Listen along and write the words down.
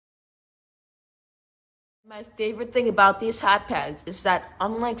My favorite thing about these hot pads is that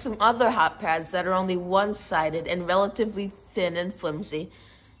unlike some other hot pads that are only one-sided and relatively thin and flimsy,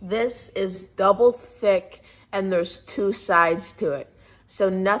 this is double thick and there's two sides to it. So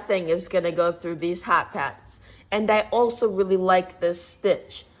nothing is going to go through these hot pads. And I also really like this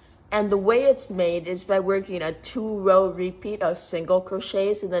stitch. And the way it's made is by working a 2-row repeat of single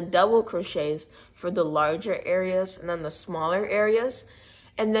crochets and then double crochets for the larger areas and then the smaller areas.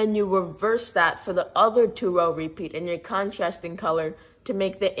 And then you reverse that for the other 2-row repeat in your contrasting color to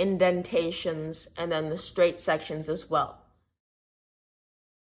make the indentations and then the straight sections as well.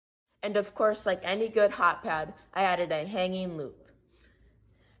 And of course, like any good hot pad, I added a hanging loop.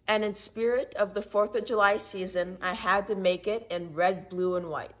 And in spirit of the 4th of July season, I had to make it in red, blue, and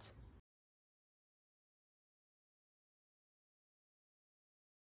white.